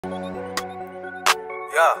Yeah.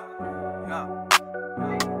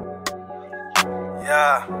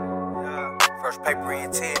 First paper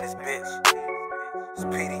in tea in this bitch. It's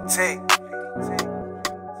PDT.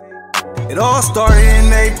 It all started in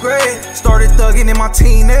 8th grade. Started thugging in my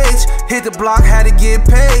teenage. Hit the block, had to get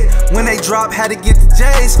paid. When they dropped, had to get the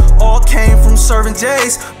J's. All came from serving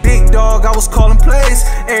J's. Big dog, I was calling plays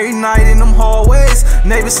every night in them hallways.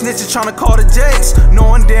 Neighbors snitching, trying to call the Jakes.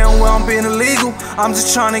 Knowing damn well I'm being illegal. I'm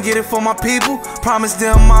just trying to get it for my people. Promise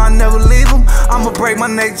them I'll never leave them. I'ma break my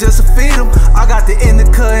neck just to feed them. I got the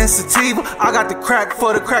indica and sativa. I got the crack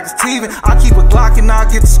for the crackers teething. I keep a Glock and I'll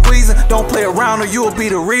get the squeezing. Don't play around or you'll be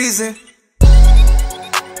the reason.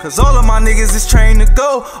 Cause all of my niggas is trained to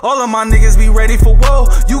go. All of my niggas be ready for woe.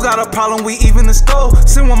 You got a problem, we even the scope.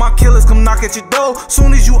 Send one of my killers come knock at your door.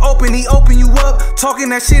 Soon as you open, he open you up. Talking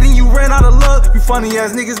that shit and you ran out of luck. You funny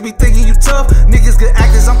ass niggas be thinking you tough. Niggas good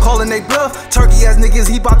actors, I'm calling they bluff. Turkey ass niggas,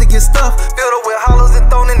 he bout to get stuffed. Filled up with hollows and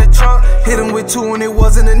thrown in the trunk. Hit him with 2 and it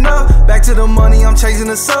wasn't enough. Back to the money, I'm chasing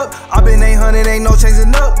us up. I been 800, ain't no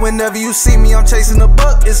chasing up. Whenever you see me, I'm chasing a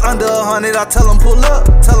buck. It's under 100, I tell him pull up.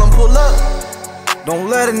 Tell him pull up.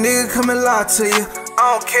 Don't let a nigga come and lie to you.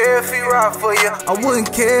 I don't care if he ride for you. I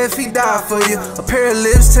wouldn't care if he died for you. A pair of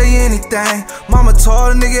lips tell you anything. Mama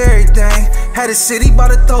taught a nigga everything. Had a city by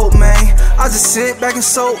the throat, man. I just sit back and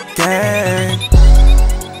soak, gang.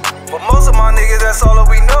 But most of my niggas, that's all that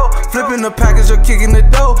we know. Flipping the package or kicking the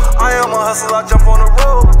dough. I am a hustler, I jump on the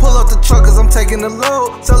road. Pull up the truck cause I'm taking the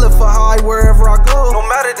load. Sell it for high wherever I go. No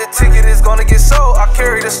matter the ticket, it's gonna get sold. I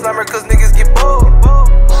carry the slammer cause niggas get bold.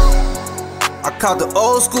 I caught the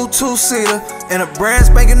old school 2-seater and a brand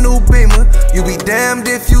spanking new Beamer. You be damned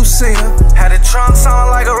if you seen her. Had the trunk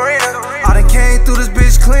sound like arena. I done came through this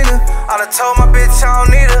bitch cleaner. I done told my bitch I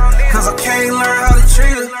don't need her, cause I can't learn how to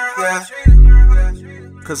treat her. Yeah.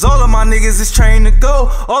 Cause all of my niggas is trained to go.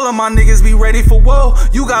 All of my niggas be ready for woe.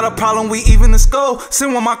 You got a problem, we even the scope.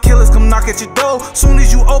 Send one of my killers come knock at your door. Soon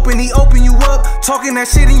as you open, he open you up. Talking that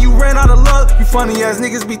shit and you ran out of luck. You funny ass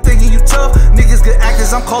niggas be thinking you tough. Niggas good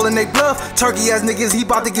actors, I'm calling they bluff. Turkey ass niggas, he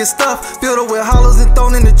bout to get stuffed. Filled up with hollows and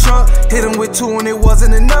thrown in the trunk. Hit him with 2 and it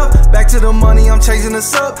wasn't enough. Back to the money, I'm chasing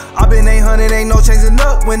us up. I been 800, ain't no chasing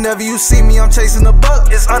up. Whenever you see me, I'm chasing a buck.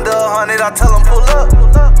 It's under 100, I tell him pull up.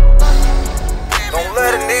 Don't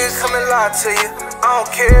let a nigga come and lie to you. I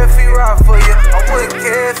don't care if he ride for you. I wouldn't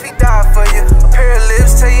care if he died for you. A pair of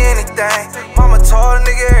lips tell you anything. Mama taught a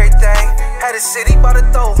nigga everything. Had a city by the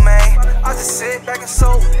throat, man. I just sit back and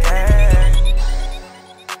soak, man.